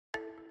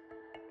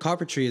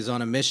CopperTree is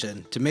on a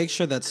mission to make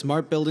sure that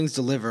smart buildings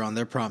deliver on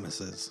their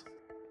promises.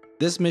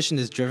 This mission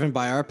is driven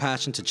by our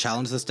passion to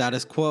challenge the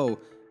status quo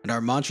and our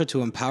mantra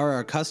to empower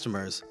our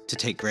customers to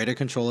take greater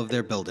control of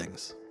their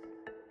buildings.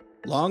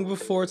 Long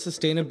before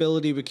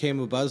sustainability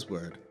became a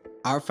buzzword,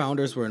 our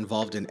founders were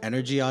involved in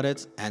energy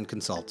audits and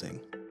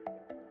consulting.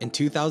 In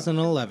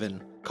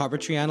 2011,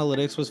 CopperTree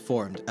Analytics was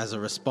formed as a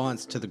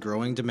response to the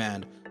growing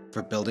demand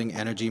for building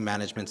energy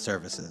management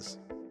services.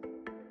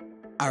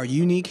 Our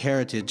unique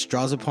heritage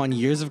draws upon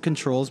years of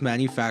controls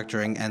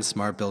manufacturing and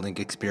smart building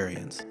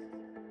experience.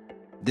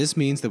 This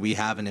means that we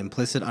have an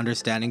implicit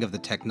understanding of the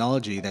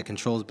technology that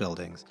controls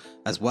buildings,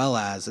 as well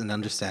as an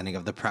understanding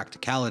of the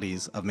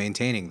practicalities of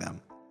maintaining them.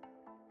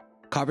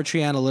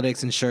 CopperTree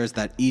Analytics ensures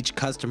that each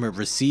customer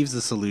receives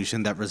a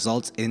solution that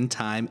results in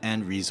time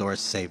and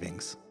resource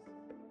savings.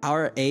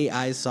 Our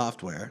AI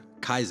software,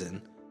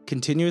 Kaizen,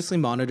 continuously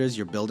monitors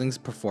your building's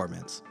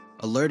performance,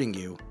 alerting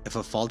you if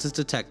a fault is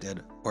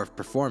detected or if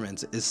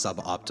performance is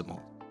suboptimal.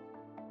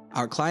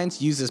 Our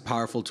clients use this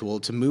powerful tool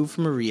to move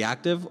from a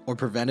reactive or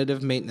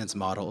preventative maintenance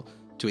model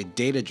to a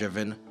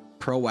data-driven,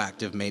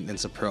 proactive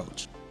maintenance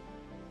approach.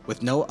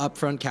 With no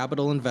upfront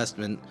capital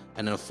investment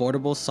and an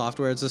affordable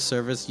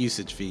software-as-a-service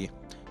usage fee,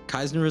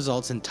 Kaizen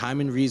results in time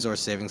and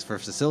resource savings for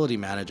facility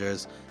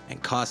managers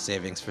and cost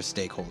savings for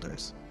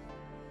stakeholders.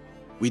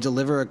 We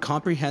deliver a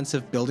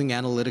comprehensive building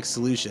analytics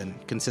solution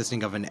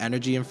consisting of an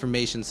energy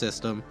information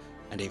system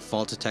and a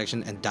fault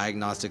detection and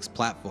diagnostics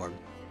platform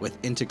with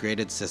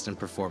integrated system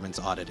performance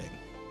auditing.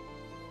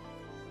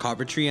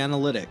 CopperTree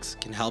Analytics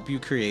can help you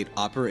create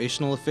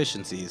operational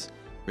efficiencies,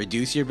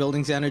 reduce your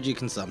building's energy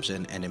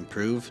consumption, and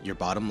improve your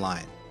bottom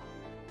line.